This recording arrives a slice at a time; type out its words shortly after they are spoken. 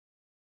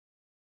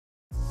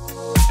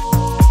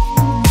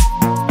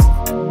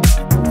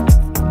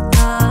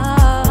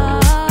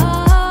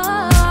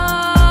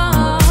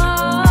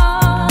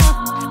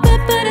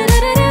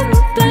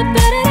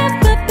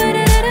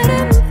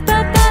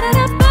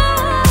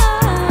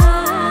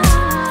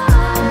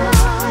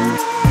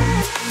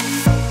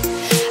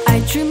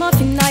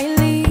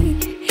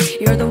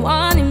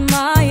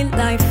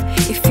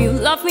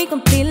love me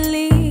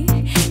completely,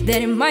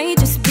 then it might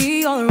just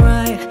be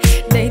alright.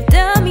 They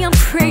tell me I'm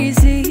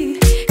crazy,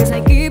 cause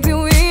I keep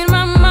you in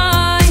my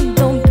mind.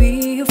 Don't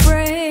be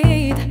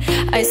afraid,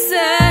 I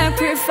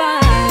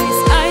sacrifice,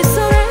 I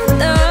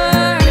surrender,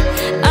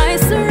 I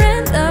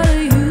surrender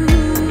to you.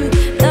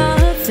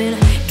 Nothing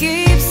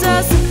keeps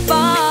us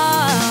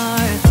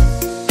apart.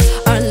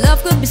 Our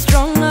love could be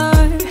stronger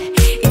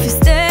if you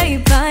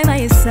stay by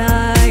my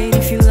side.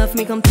 If you love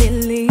me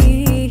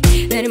completely,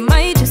 then it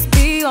might just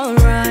be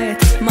alright.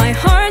 My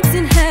heart's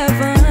in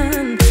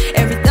heaven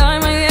every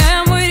time I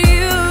am with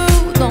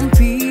you. Don't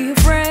be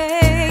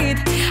afraid,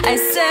 I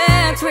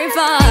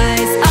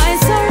sacrifice, I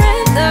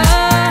surrender,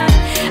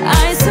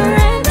 I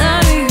surrender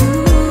to you.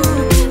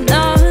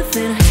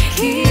 Nothing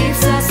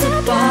keeps us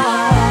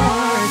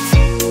apart.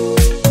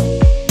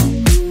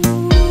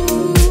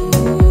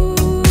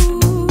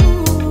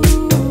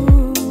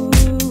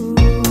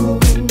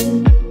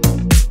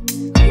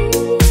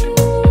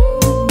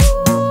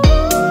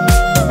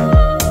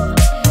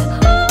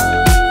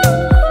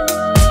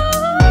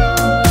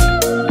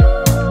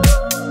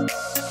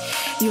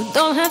 You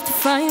don't have to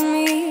find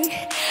me,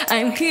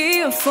 I'm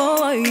here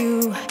for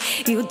you.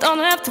 You don't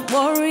have to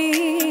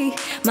worry,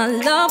 my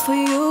love for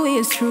you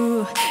is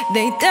true.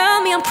 They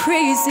tell me I'm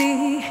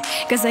crazy,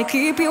 cause I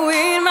keep you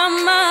in my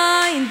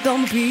mind.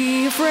 Don't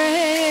be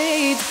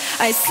afraid,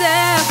 I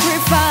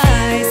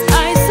sacrifice,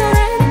 I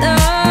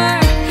surrender,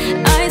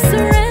 I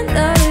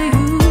surrender to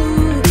you.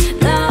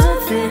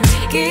 Nothing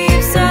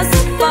keeps us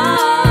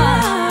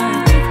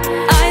apart.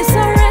 I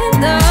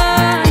surrender,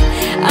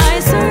 I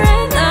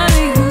surrender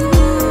to you.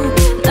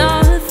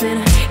 Nothing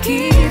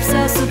keeps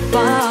us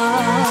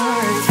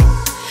apart.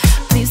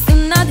 Please do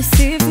not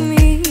deceive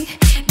me,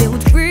 they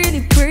would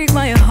really break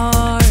my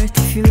heart.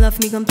 If you love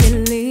me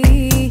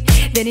completely,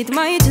 then it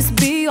might just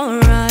be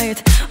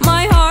alright.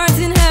 My heart's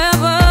in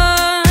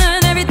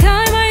heaven every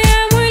time I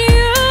am with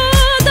you.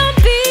 Don't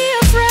be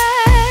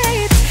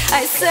afraid,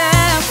 I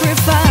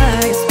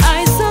sacrifice, I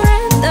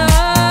surrender,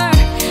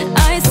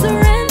 I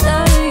surrender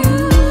to you.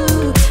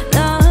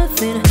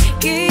 Nothing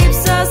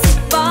keeps us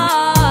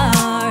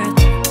apart.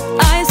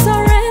 I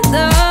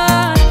surrender,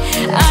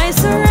 I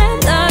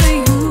surrender to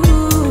you.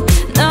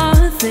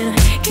 Nothing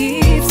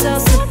keeps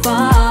us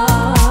apart.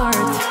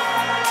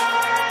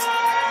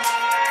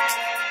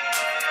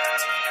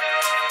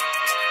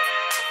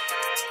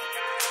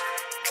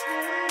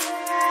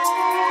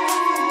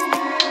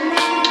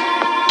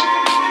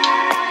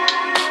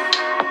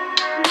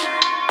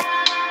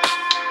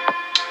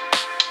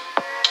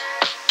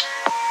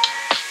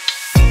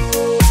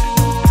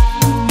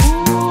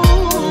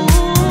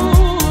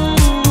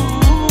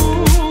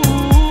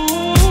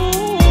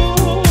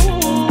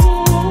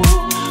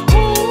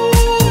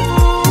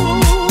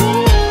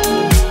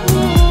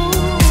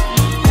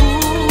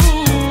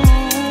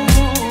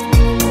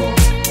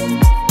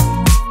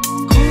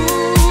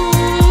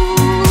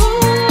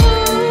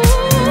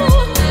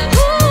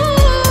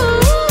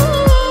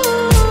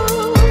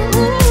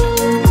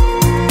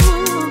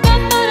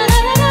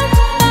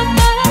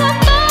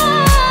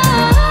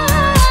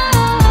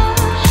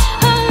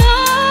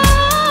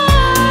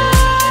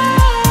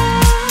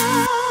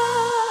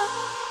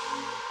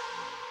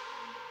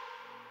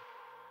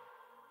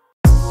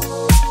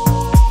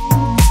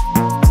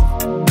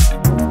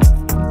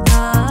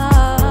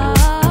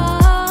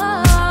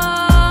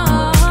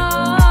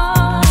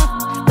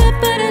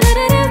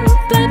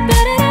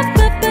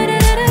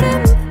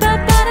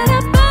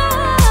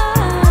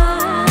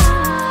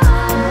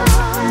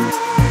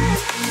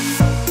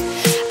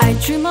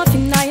 Dream of you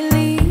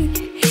nightly,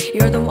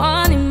 you're the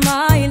one in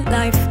my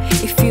life.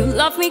 If you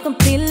love me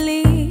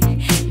completely,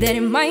 then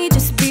it might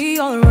just be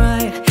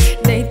alright.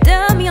 They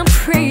tell me I'm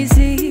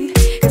crazy,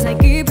 cause I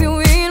keep you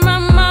in my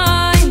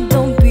mind.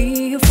 Don't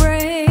be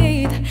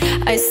afraid,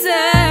 I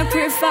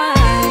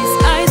sacrifice,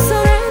 I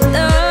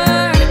surrender,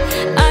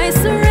 I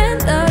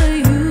surrender to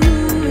you.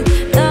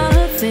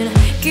 Nothing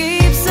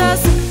keeps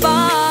us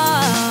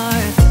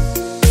apart.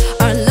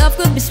 Our love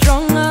could be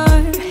stronger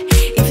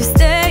if you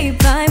stay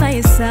by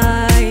my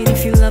side.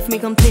 If you love me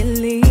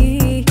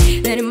completely,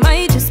 then it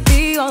might just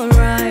be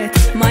alright.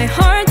 My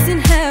heart's in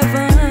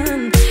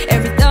heaven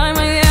every time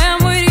I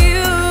am with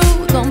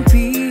you. Don't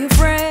be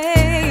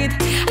afraid,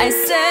 I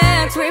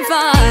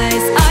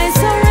sacrifice, I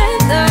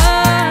surrender,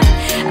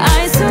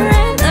 I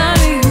surrender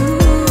to you.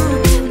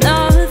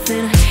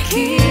 Nothing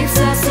keeps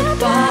us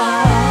apart.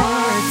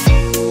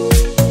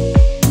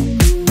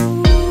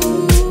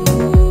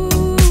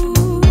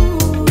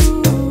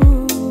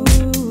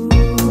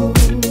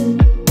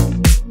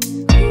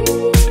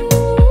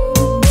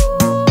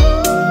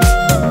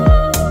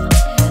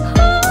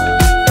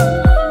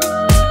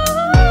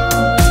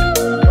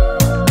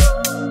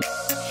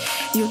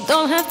 You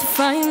don't have to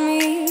find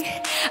me,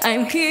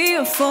 I'm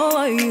here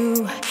for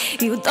you.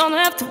 You don't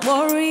have to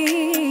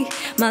worry,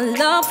 my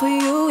love for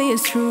you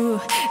is true.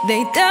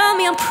 They tell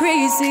me I'm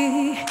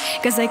crazy,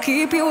 cause I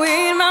keep you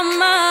in my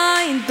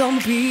mind.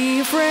 Don't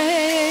be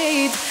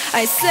afraid,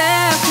 I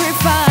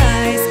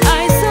sacrifice,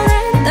 I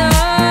surrender,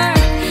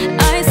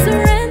 I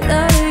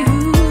surrender to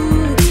you.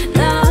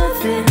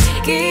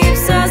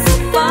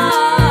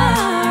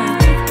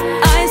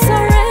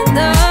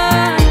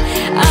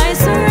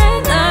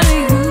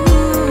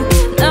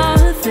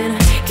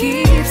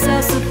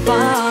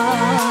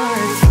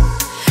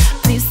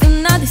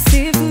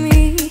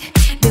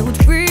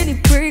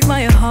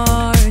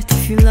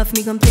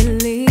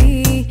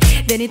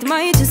 then it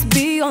might just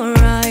be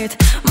alright.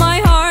 My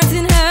heart's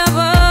in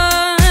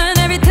heaven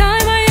every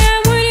time I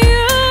am with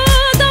you.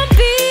 Don't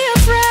be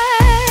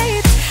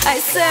afraid. I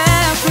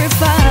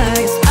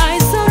sacrifice, I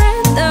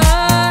surrender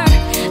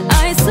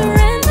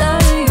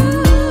to you.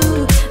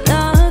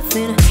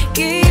 Nothing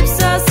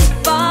keeps us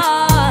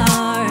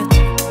apart.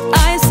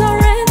 I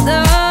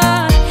surrender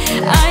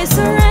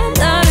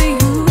to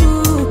you.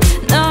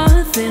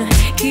 Nothing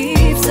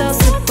keeps us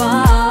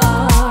apart.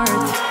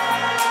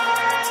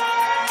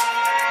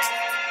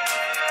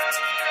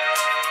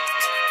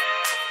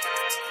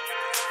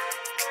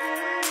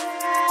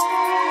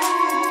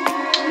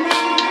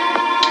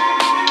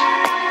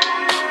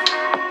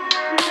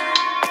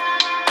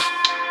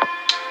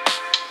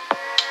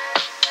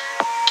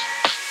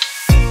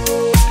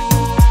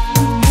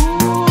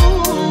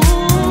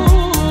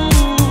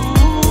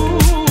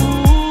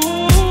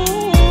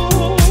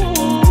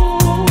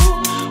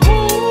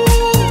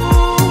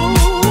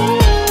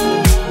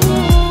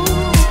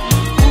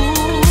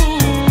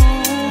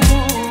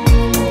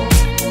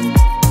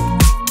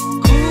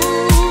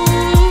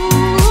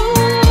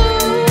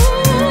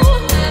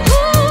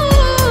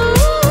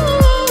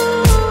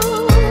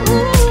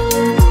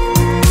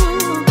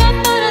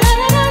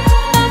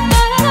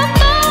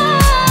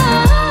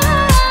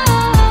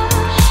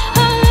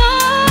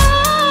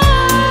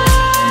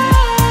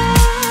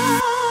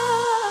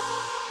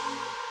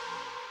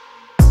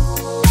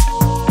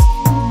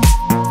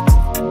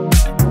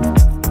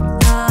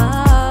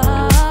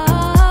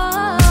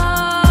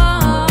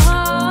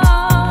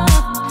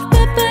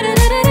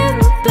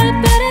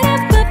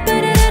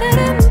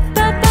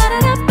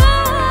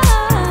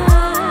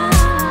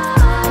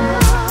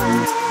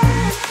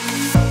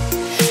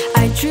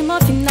 Dream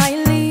of you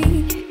nightly,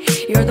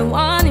 you're the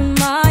one in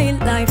my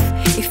life.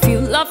 If you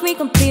love me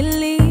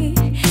completely,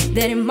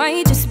 then it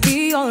might just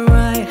be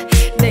alright.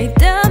 They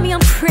tell me I'm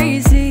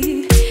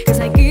crazy, cause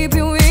I keep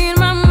you in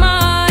my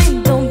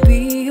mind. Don't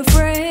be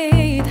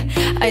afraid.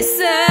 I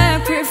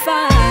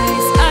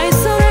sacrifice, I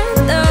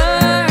surrender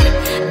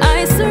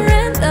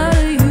to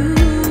you.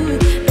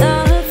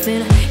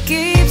 Nothing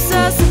keeps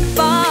us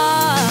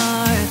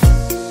apart.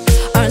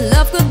 Our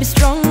love could be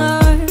stronger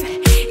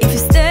if you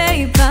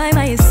stay by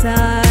my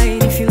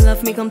side. If you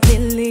love me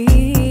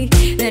completely,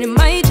 then it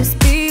might just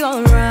be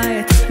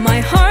alright. My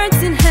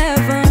heart's in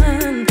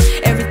heaven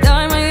every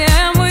time I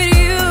am with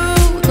you.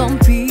 Don't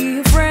be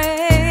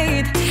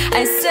afraid.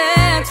 I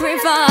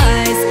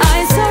sacrifice,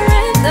 I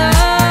surrender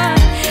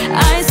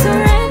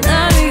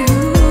to you.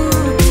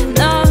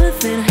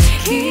 Nothing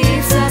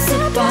keeps us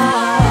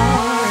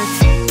apart.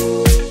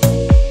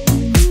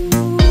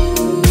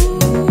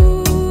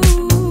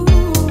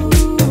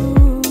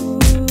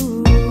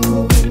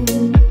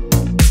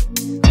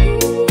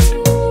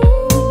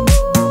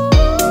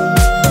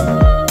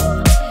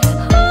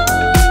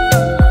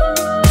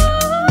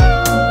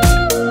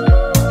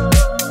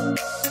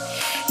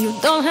 You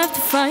don't have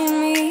to find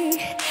me,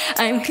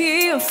 I'm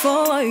here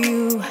for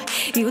you.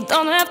 You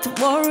don't have to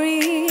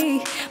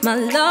worry, my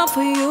love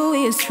for you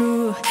is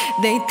true.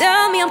 They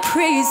tell me I'm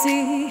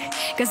crazy,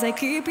 cause I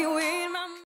keep you in